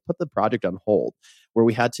do. And it put the project on hold, where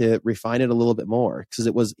we had to refine it a little bit more, because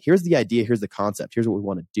it was, here's the idea, here's the concept, here's what we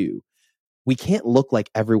want to do. We can't look like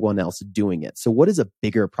everyone else doing it. So what is a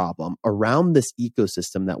bigger problem around this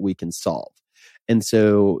ecosystem that we can solve? And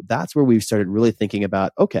so that's where we started really thinking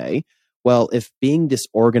about, okay, well, if being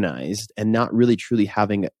disorganized and not really truly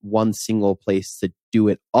having one single place to do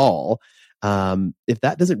it all, if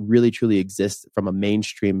that doesn't really truly exist from a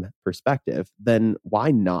mainstream perspective, then why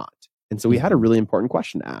not? And so we had a really important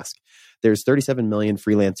question to ask. There's 37 million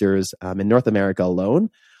freelancers in North America alone.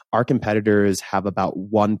 Our competitors have about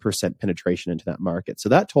 1% penetration into that market. So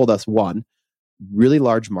that told us, one, really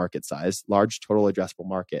large market size, large total addressable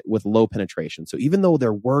market with low penetration. So even though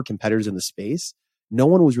there were competitors in the space, no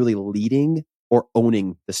one was really leading or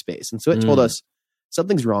owning the space. And so it told us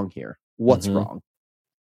something's wrong here. What's wrong?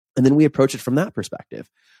 And then we approach it from that perspective.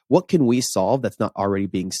 What can we solve that's not already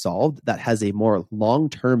being solved that has a more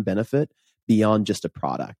long-term benefit beyond just a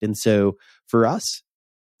product? And so for us,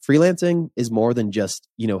 freelancing is more than just,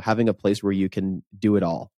 having a place where you can do it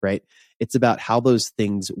all, right? It's about how those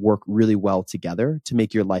things work really well together to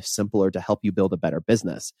make your life simpler, to help you build a better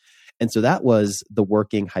business. And so that was the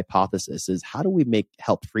working hypothesis, is how do we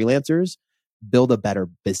help freelancers build a better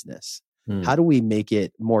business? How do we make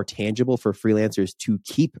it more tangible for freelancers to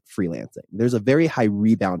keep freelancing? There's a very high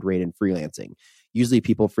rebound rate in freelancing. Usually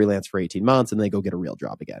people freelance for 18 months and they go get a real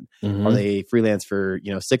job again. Mm-hmm. Or they freelance for,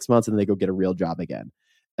 6 months and they go get a real job again.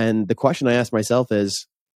 And the question I ask myself is,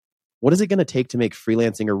 what is it going to take to make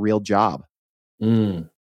freelancing a real job? Mm.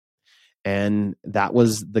 And that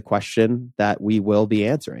was the question that we will be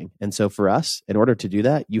answering. And so for us, in order to do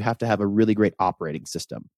that, you have to have a really great operating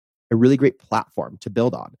system, a really great platform to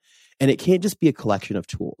build on. And it can't just be a collection of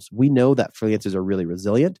tools. We know that freelancers are really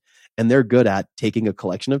resilient and they're good at taking a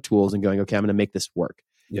collection of tools and going, okay, I'm going to make this work.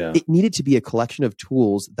 Yeah. It needed to be a collection of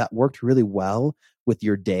tools that worked really well with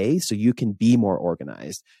your day so you can be more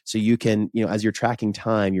organized. So you can, as you're tracking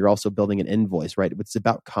time, you're also building an invoice, right? It's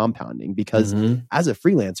about compounding because as a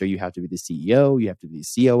freelancer, you have to be the CEO, you have to be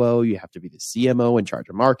the COO, you have to be the CMO in charge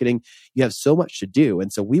of marketing. You have so much to do.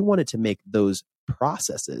 And so we wanted to make those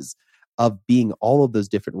processes of being all of those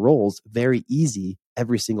different roles very easy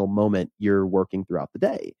every single moment you're working throughout the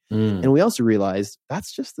day. And we also realized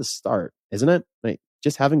that's just the start, isn't it? Like,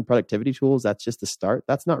 just having productivity tools, that's just the start.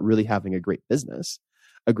 That's not really having a great business.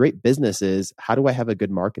 A great business is, how do I have a good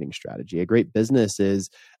marketing strategy? A great business is,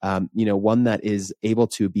 one that is able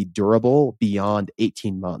to be durable beyond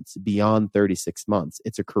 18 months, beyond 36 months.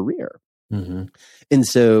 It's a career. And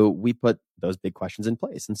so we put those big questions in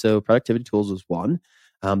place. And so productivity tools was one.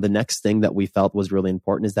 The next thing that we felt was really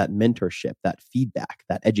important is that mentorship, that feedback,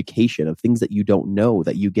 that education of things that you don't know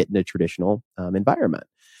that you get in a traditional environment.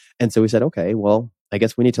 And so we said, okay, well, I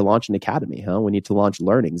guess we need to launch an academy, huh? We need to launch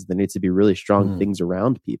learnings. There needs to be really strong things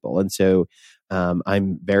around people. And so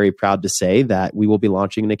I'm very proud to say that we will be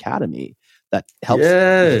launching an academy that helps.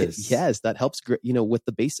 Yes, that helps, with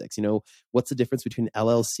the basics. What's the difference between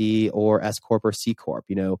LLC or S Corp or C Corp?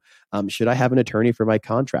 Should I have an attorney for my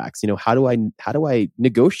contracts? How do I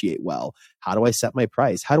negotiate well? How do I set my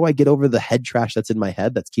price? How do I get over the head trash that's in my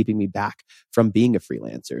head that's keeping me back from being a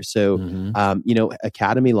freelancer? So,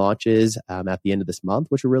 Academy launches at the end of this month,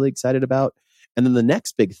 which we're really excited about. And then the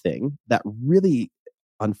next big thing that really,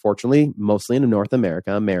 unfortunately, mostly in North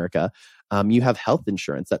America, you have health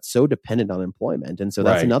insurance that's so dependent on employment. And so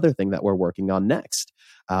that's another thing that we're working on next.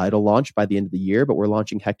 It'll launch by the end of the year, but we're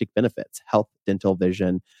launching hectic benefits, health, dental,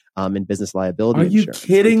 vision, and business liability insurance. Are you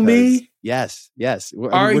kidding me? Yes.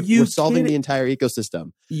 We're solving the entire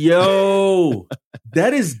ecosystem. Yo,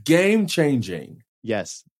 that is game changing.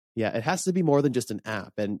 Yes. Yeah, it has to be more than just an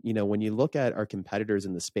app. And, when you look at our competitors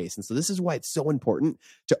in the space, and so this is why it's so important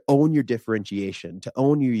to own your differentiation, to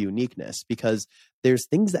own your uniqueness, because there's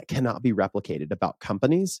things that cannot be replicated about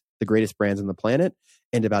companies, the greatest brands on the planet,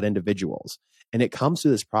 and about individuals. And it comes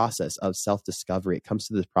through this process of self-discovery. It comes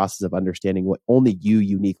through this process of understanding what only you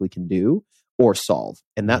uniquely can do or solve.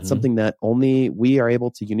 And that's something that only we are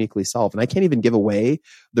able to uniquely solve. And I can't even give away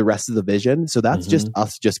the rest of the vision. So that's just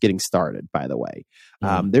us just getting started, by the way.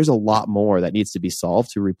 There's a lot more that needs to be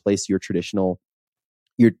solved to replace your traditional,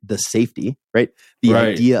 the safety, right? The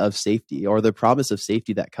idea of safety or the promise of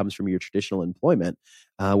safety that comes from your traditional employment,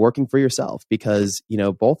 working for yourself. Because,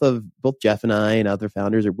 both Jeff and I and other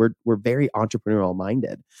founders, we're very entrepreneurial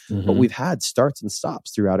minded, but we've had starts and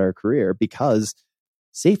stops throughout our career because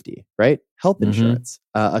safety, right? Health insurance,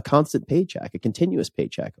 a constant paycheck, a continuous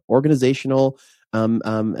paycheck, organizational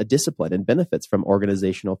a discipline and benefits from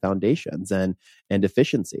organizational foundations and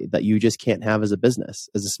efficiency that you just can't have as a business,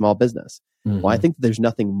 as a small business. Well, I think there's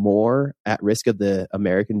nothing more at risk of the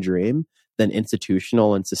American dream than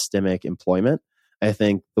institutional and systemic employment. I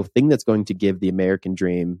think the thing that's going to give the American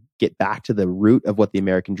dream, get back to the root of what the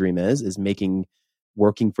American dream is making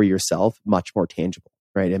working for yourself much more tangible,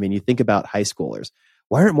 right? I mean, you think about high schoolers.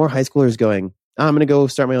 Why aren't more high schoolers going, I'm going to go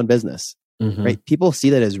start my own business? Right? People see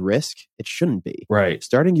that as risk. It shouldn't be. Right.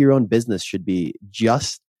 Starting your own business should be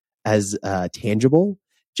just as tangible,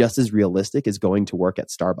 just as realistic as going to work at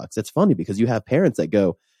Starbucks. It's funny because you have parents that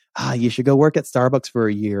go, you should go work at Starbucks for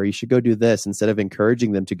a year. You should go do this, instead of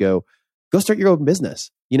encouraging them to go start your own business.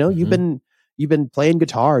 You've been playing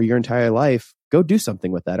guitar your entire life. Go do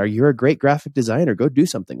something with that. Or you're a great graphic designer. Go do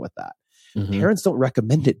something with that. Parents don't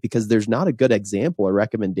recommend it because there's not a good example or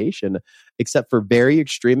recommendation except for very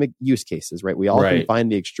extreme use cases, right? We all can find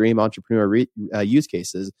the extreme entrepreneur use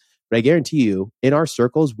cases, but I guarantee you in our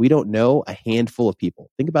circles, we don't know a handful of people.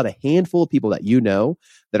 Think about a handful of people that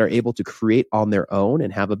that are able to create on their own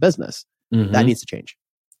and have a business. That needs to change.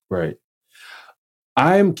 Right.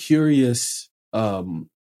 I'm curious,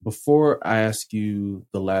 before I ask you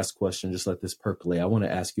the last question, just let this percolate. I want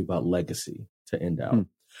to ask you about legacy to end out.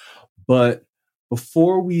 But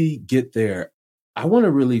before we get there, I want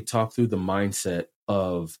to really talk through the mindset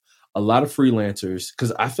of a lot of freelancers,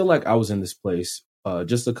 because I feel like I was in this place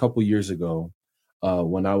just a couple years ago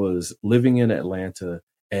when I was living in Atlanta,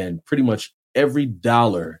 and pretty much every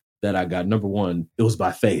dollar that I got, number one, it was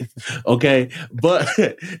by faith. Okay. But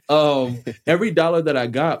every dollar that I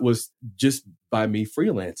got was just by me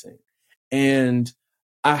freelancing. And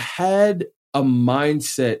I had a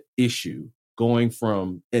mindset issue going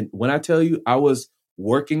from, and when I tell you, I was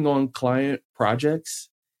working on client projects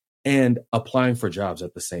and applying for jobs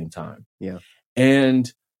at the same time. Yeah.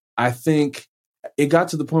 And I think it got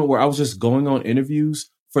to the point where I was just going on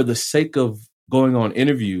interviews for the sake of going on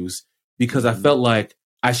interviews because I felt like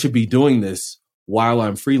I should be doing this while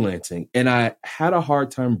I'm freelancing. And I had a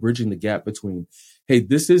hard time bridging the gap between, hey,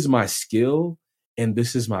 this is my skill and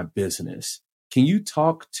this is my business. Can you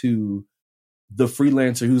talk to the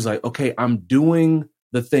freelancer who's like, okay, I'm doing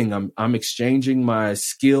the thing. I'm exchanging my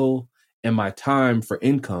skill and my time for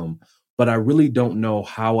income, but I really don't know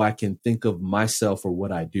how I can think of myself or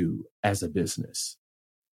what I do as a business.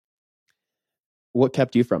 What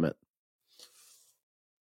kept you from it?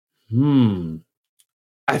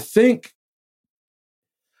 I think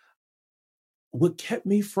what kept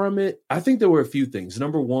me from it, I think there were a few things.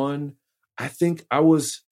 Number one, I think I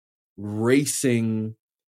was racing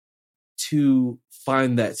to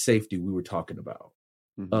find that safety we were talking about.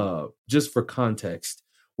 Just for context,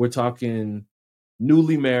 we're talking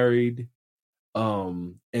newly married,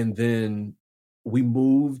 and then we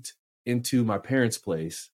moved into my parents'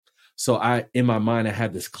 place. So in my mind, I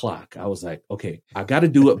had this clock. I was like, okay, I got to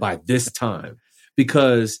do it by this time,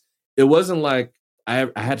 because it wasn't like I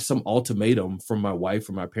had some ultimatum from my wife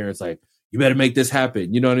or my parents, like, you better make this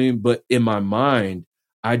happen. You know what I mean? But in my mind,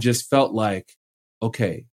 I just felt like,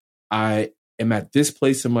 okay, I am at this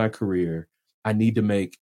place in my career. I need to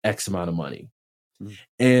make X amount of money.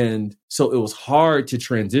 And so it was hard to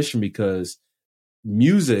transition because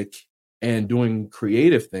music and doing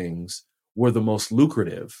creative things were the most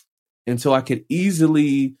lucrative. And so I could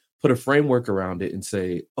easily put a framework around it and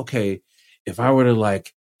say, okay, if I were to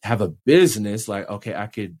like have a business, like, okay, I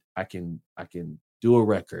can do a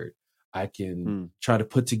record. I can try to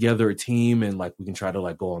put together a team and like, we can try to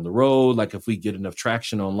like go on the road. Like if we get enough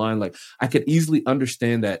traction online, like I could easily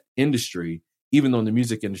understand that industry, even though the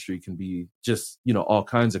music industry can be just, all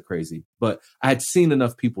kinds of crazy, but I had seen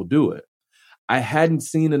enough people do it. I hadn't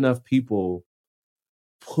seen enough people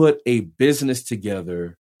put a business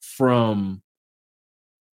together from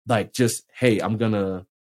like, just, hey, I'm going to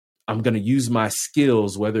use my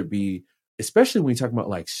skills, whether it be, especially when you talk about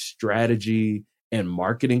like strategy and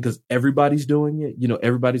marketing, because everybody's doing it.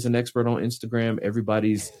 Everybody's an expert on Instagram.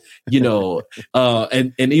 Everybody's,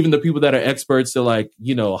 and even the people that are experts are like,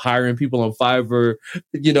 hiring people on Fiverr,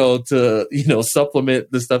 to,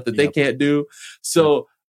 supplement the stuff that they can't do. So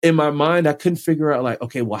in my mind, I couldn't figure out like,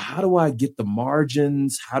 okay, well, how do I get the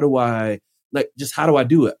margins? How do I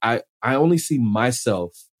do it? I only see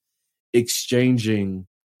myself exchanging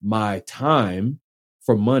my time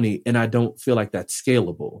for money, and I don't feel like that's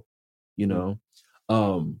scalable,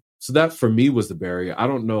 so that for me was the barrier. I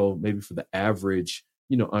don't know, maybe for the average,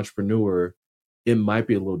 entrepreneur, it might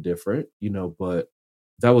be a little different, but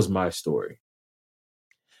that was my story.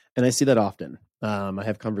 And I see that often. I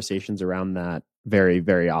have conversations around that very,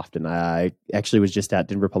 very often. I actually was just at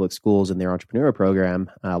Denver Public Schools in their entrepreneur program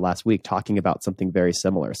last week talking about something very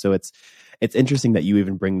similar. So it's interesting that you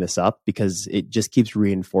even bring this up, because it just keeps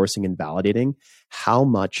reinforcing and validating how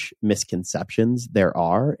much misconceptions there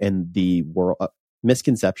are in the world,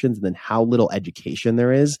 misconceptions, and then how little education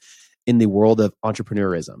there is in the world of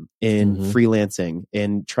entrepreneurism, in freelancing,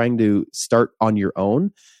 in trying to start on your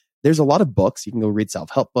own. There's a lot of books. You can go read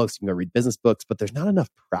self-help books, you can go read business books, but there's not enough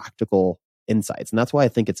practical insights. And that's why I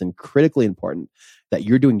think it's critically important that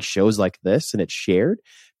you're doing shows like this and it's shared,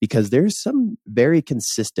 because there's some very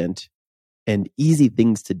consistent and easy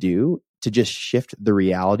things to do to just shift the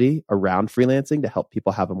reality around freelancing to help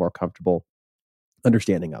people have a more comfortable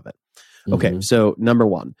understanding of it. Okay. So number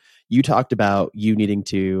one, you talked about you needing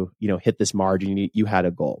to, hit this margin. You had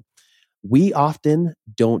a goal. We often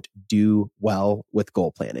don't do well with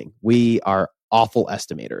goal planning. We are awful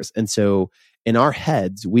estimators. And so in our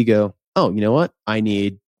heads, we go, oh, you know what? I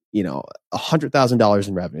need, $100,000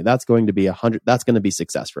 in revenue. That's going to be that's going to be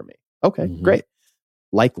success for me. Okay, great.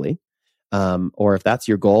 Likely. Or if that's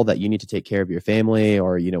your goal, that you need to take care of your family,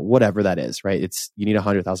 or, whatever that is, right? You need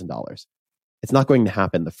 $100,000. It's not going to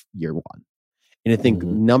happen the year one. And I think the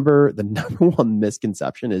number one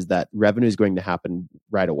misconception is that revenue is going to happen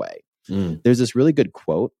right away. There's this really good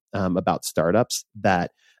quote about startups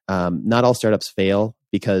that not all startups fail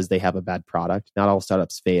because they have a bad product. Not all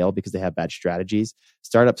startups fail because they have bad strategies.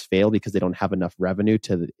 Startups fail because they don't have enough revenue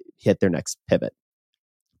to hit their next pivot.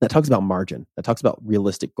 That talks about margin. That talks about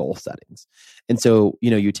realistic goal settings. And so,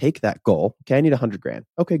 you take that goal. Okay, I need $100,000.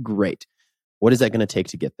 Okay, great. What is that going to take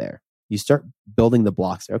to get there? You start building the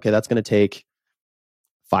blocks. Okay, that's going to take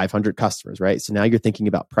 500 customers, right? So now you're thinking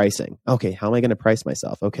about pricing. Okay, how am I going to price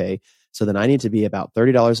myself? Okay, so then I need to be about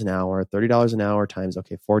 $30 an hour, $30 an hour times,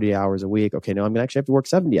 40 hours a week. Okay, no, I'm going to actually have to work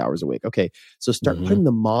 70 hours a week. Okay, so start putting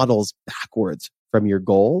the models backwards from your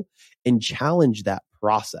goal and challenge that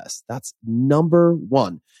process. That's number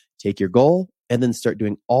one. Take your goal and then start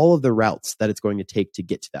doing all of the routes that it's going to take to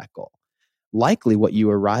get to that goal. Likely what you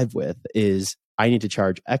arrive with is, I need to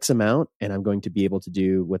charge X amount and I'm going to be able to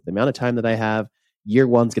do with the amount of time that I have. Year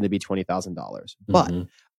one's going to be $20,000. But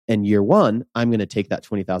in year one, I'm going to take that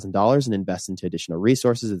 $20,000 and invest into additional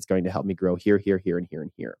resources. It's going to help me grow here, here, here, and here,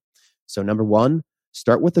 and here. So number one,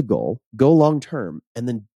 start with a goal, go long term, and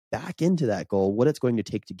then back into that goal, what it's going to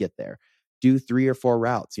take to get there. Do 3 or 4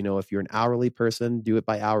 routes. If you're an hourly person, do it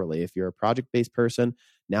by hourly. If you're a project-based person,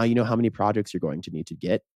 now you know how many projects you're going to need to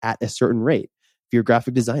get at a certain rate. If you're a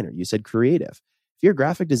graphic designer, you said creative. If you're a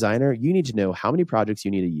graphic designer, you need to know how many projects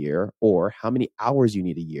you need a year or how many hours you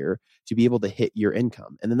need a year to be able to hit your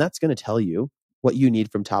income. And then that's going to tell you what you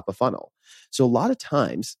need from top of funnel. So a lot of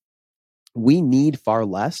times we need far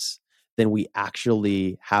less than we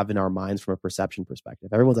actually have in our minds from a perception perspective.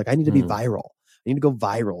 Everyone's like, I need to be viral. I need to go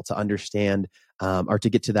viral to understand or to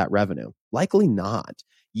get to that revenue. Likely not.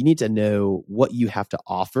 You need to know what you have to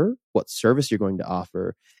offer, what service you're going to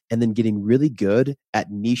offer, and then getting really good at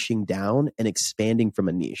niching down and expanding from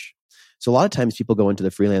a niche. So a lot of times people go into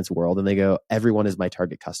the freelance world and they go, everyone is my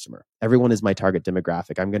target customer. Everyone is my target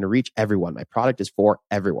demographic. I'm going to reach everyone. My product is for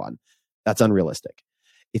everyone. That's unrealistic.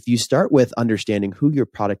 If you start with understanding who your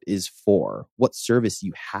product is for, what service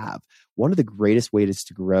you have, one of the greatest ways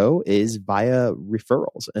to grow is via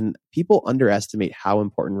referrals. And people underestimate how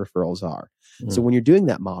important referrals are. So when you're doing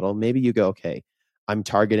that model, maybe you go, okay, I'm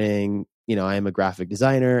targeting, I am a graphic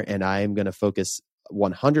designer and I'm going to focus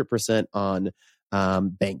 100% on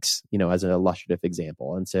banks, as an illustrative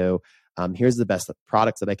example. And so here's the best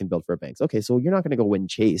products that I can build for banks. Okay, so you're not going to go win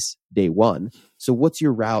chase day one. So what's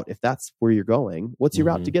your route? If that's where you're going, what's your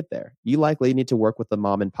route to get there? You likely need to work with the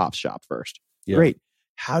mom and pop shop first. Yeah. Great.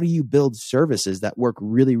 How do you build services that work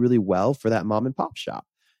really, really well for that mom and pop shop?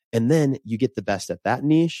 And then you get the best at that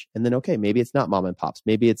niche. And then, okay, maybe it's not mom and pops.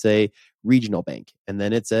 Maybe it's a regional bank. And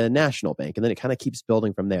then it's a national bank. And then it kind of keeps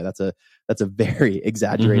building from there. That's a very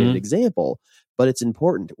exaggerated example, but it's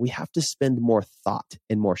important. We have to spend more thought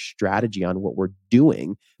and more strategy on what we're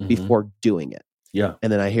doing before doing it. Yeah.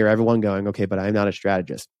 And then I hear everyone going, okay, but I'm not a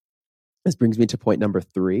strategist. This brings me to point number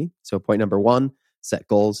 3. So point number 1, set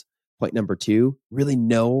goals. Point number 2, really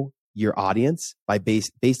know your audience by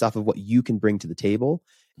based off of what you can bring to the table.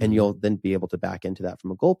 And you'll then be able to back into that from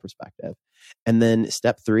a goal perspective. And then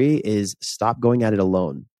step 3 is stop going at it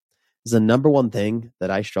alone. This is the number one thing that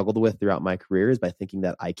I struggled with throughout my career, is by thinking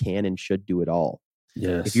that I can and should do it all.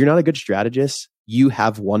 Yes. If you're not a good strategist, you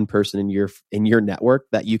have one person in your network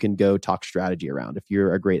that you can go talk strategy around. If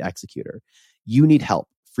you're a great executor, you need help.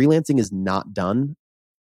 Freelancing is not done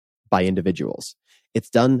by individuals. It's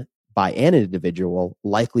done by an individual,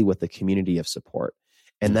 likely with a community of support.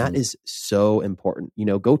 And that is so important.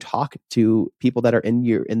 Go talk to people that are in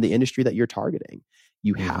the industry that you're targeting.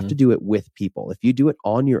 You have to do it with people. If you do it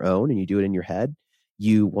on your own and you do it in your head,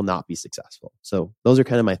 you will not be successful. So those are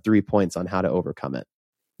kind of my 3 points on how to overcome it.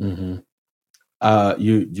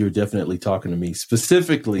 You're definitely talking to me.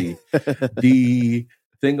 Specifically, the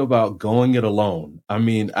thing about going it alone. I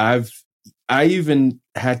mean, I even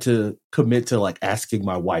had to commit to asking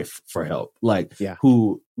my wife for help.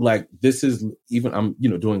 This is even, I'm,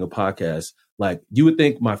 doing a podcast. You would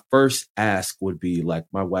think my first ask would be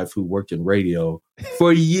my wife who worked in radio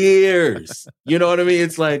for years. You know what I mean?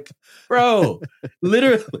 It's bro,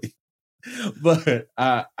 literally. But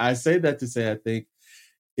I say that to say, I think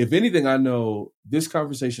if anything, I know this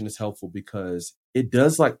conversation is helpful because it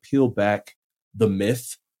does peel back the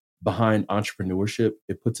myth behind entrepreneurship.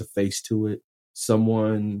 It puts a face to it.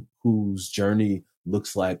 Someone whose journey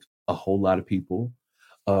looks like a whole lot of people.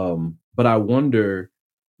 But I wonder,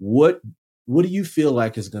 what do you feel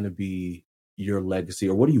like is going to be your legacy,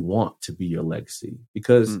 or what do you want to be your legacy?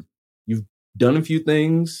 Because you've done a few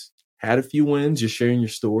things, had a few wins, you're sharing your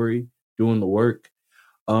story, doing the work.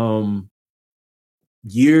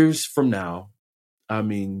 Years from now,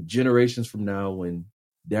 generations from now, when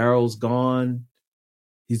Darryl's gone,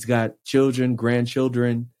 he's got children,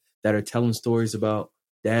 grandchildren that are telling stories about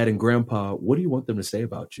dad and grandpa. What do you want them to say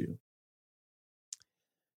about you?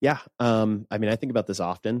 Yeah. I think about this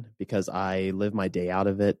often because I live my day out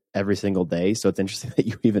of it every single day. So it's interesting that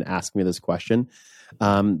you even ask me this question.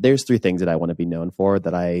 There's 3 things that I want to be known for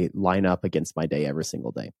that I line up against my day every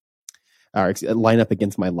single day. line up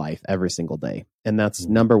against my life every single day. And that's Mm.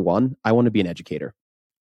 number one. I want to be an educator.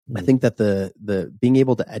 I think that the being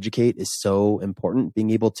able to educate is so important. Being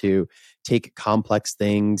able to take complex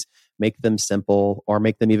things, make them simple, or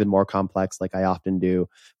make them even more complex, like I often do.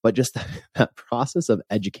 But just that process of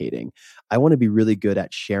educating, I want to be really good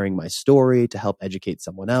at sharing my story to help educate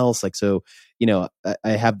someone else. Like, so, I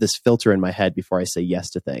have this filter in my head before I say yes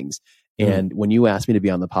to things. And when you asked me to be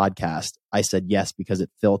on the podcast, I said yes because it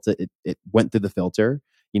went through the filter.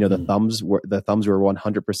 The thumbs were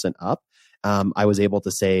 100% up. I was able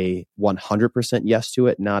to say 100% yes to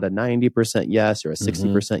it, not a 90% yes or a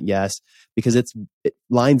 60% yes, because it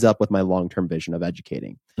lines up with my long-term vision of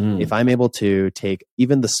educating. If I'm able to take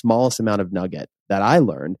even the smallest amount of nugget that I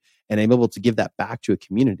learned and I'm able to give that back to a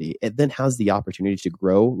community, it then has the opportunity to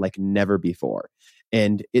grow like never before.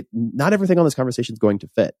 And not everything on this conversation is going to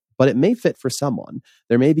fit, but it may fit for someone.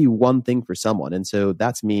 There may be one thing for someone. And so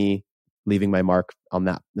that's me leaving my mark on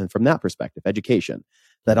that. And from that perspective, education.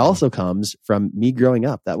 That also comes from me growing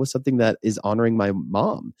up. That was something that is honoring my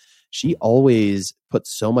mom. She always put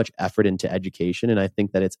so much effort into education. And I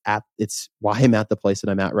think that it's why I'm at the place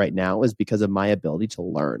that I'm at right now is because of my ability to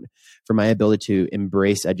learn, for my ability to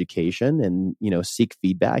embrace education and, seek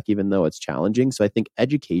feedback, even though it's challenging. So I think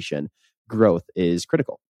education growth is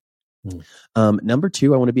critical. Number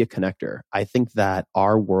two, I want to be a connector. I think that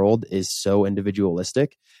our world is so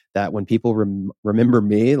individualistic that when people remember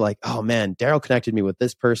me, like, oh man, Darryl connected me with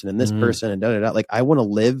this person and this person and da da da. Like, I want to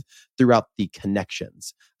live throughout the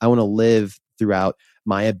connections. I want to live throughout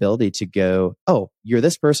my ability to go, oh, you're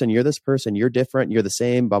this person, you're different, you're the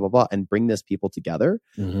same, blah, blah, blah, and bring this people together.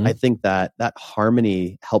 I think that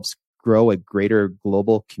harmony helps grow a greater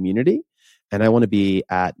global community. And I want to be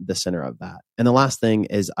at the center of that. And the last thing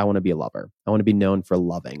is I want to be a lover. I want to be known for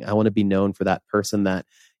loving. I want to be known for that person that,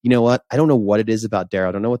 you know what? I don't know what it is about Darryl.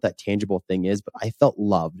 I don't know what that tangible thing is, but I felt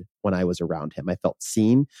loved when I was around him. I felt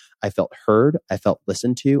seen. I felt heard. I felt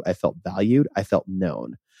listened to. I felt valued. I felt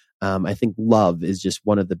known. I think love is just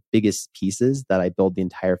one of the biggest pieces that I build the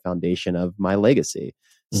entire foundation of my legacy.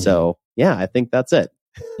 So yeah, I think that's it.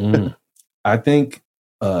 I think,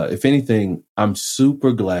 if anything, I'm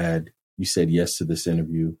super glad you said yes to this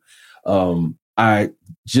interview.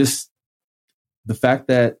 The fact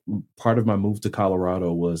that part of my move to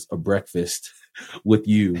Colorado was a breakfast with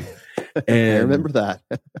you. And I remember that.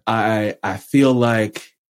 I feel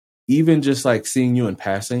like even just like seeing you in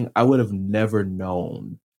passing, I would have never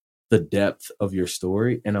known the depth of your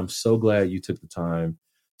story. And I'm so glad you took the time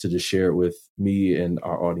to just share it with me and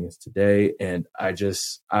our audience today. And I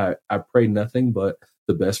pray nothing but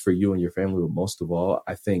the best for you and your family. But most of all,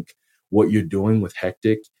 I think what you're doing with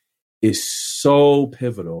Hectic is so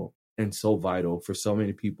pivotal and so vital for so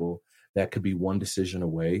many people that could be one decision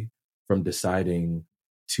away from deciding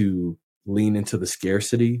to lean into the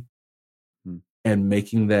scarcity and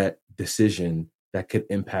making that decision that could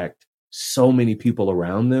impact so many people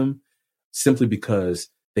around them simply because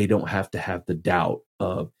they don't have to have the doubt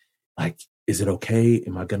of like, is it okay?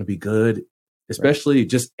 Am I going to be good? Especially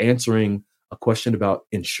just answering a question about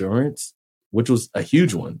insurance, which was a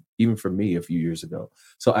huge one, even for me a few years ago.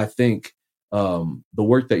 So I think the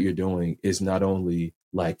work that you're doing is not only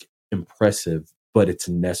like impressive, but it's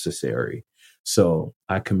necessary. So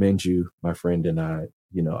I commend you, my friend. And I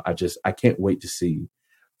can't wait to see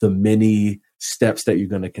the many steps that you're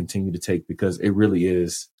going to continue to take, because it really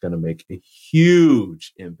is going to make a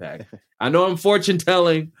huge impact. I know I'm fortune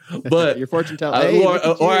telling, but you're fortune telling,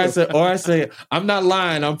 or I say, I'm not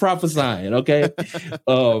lying, I'm prophesying. Okay.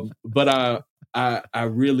 But I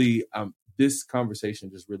really, this conversation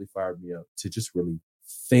just really fired me up to just really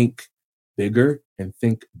think bigger and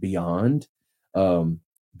think beyond,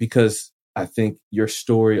 because I think your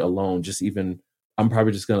story alone, I'm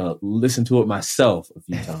probably just going to listen to it myself a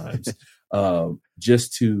few times,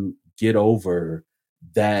 just to get over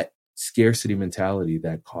that scarcity mentality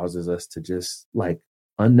that causes us to just like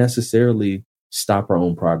unnecessarily stop our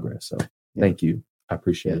own progress. So thank you. I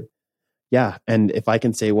appreciate it. Yeah. And if I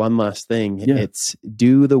can say one last thing, it's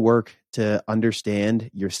do the work to understand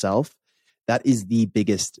yourself. That is the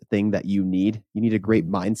biggest thing that you need. You need a great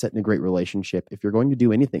mindset and a great relationship if you're going to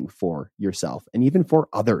do anything for yourself and even for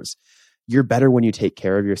others. You're better when you take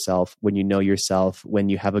care of yourself, when you know yourself, when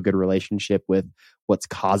you have a good relationship with what's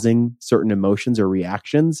causing certain emotions or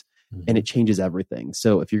reactions, and it changes everything.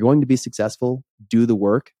 So if you're going to be successful, do the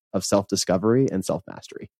work of self-discovery and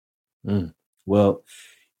self-mastery. Well,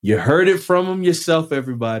 you heard it from him yourself,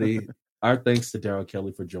 everybody. Our thanks to Darryl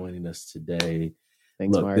Kelly for joining us today.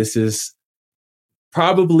 Thanks, Mark. This is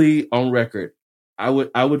probably on record. I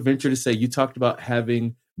would venture to say you talked about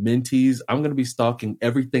having mentees, I'm going to be stalking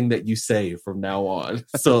everything that you say from now on.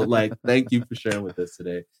 So like, thank you for sharing with us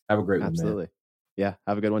today. Have a great one, man. Absolutely. Yeah.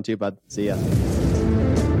 Have a good one too, bud. See ya.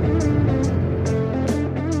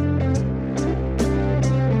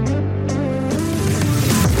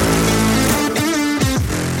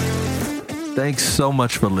 Thanks so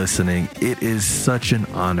much for listening. It is such an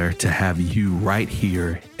honor to have you right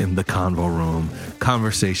here in the Convo Room.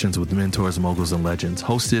 Conversations with mentors, moguls, and legends,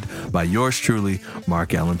 hosted by yours truly,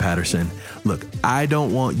 Mark Allen Patterson. Look, I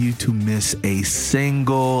don't want you to miss a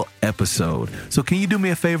single episode. So can you do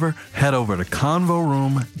me a favor? Head over to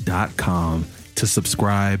convoroom.com to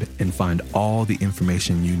subscribe and find all the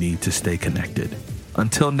information you need to stay connected.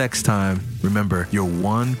 Until next time, remember, you're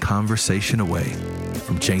one conversation away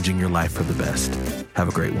from changing your life for the best. Have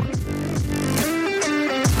a great one.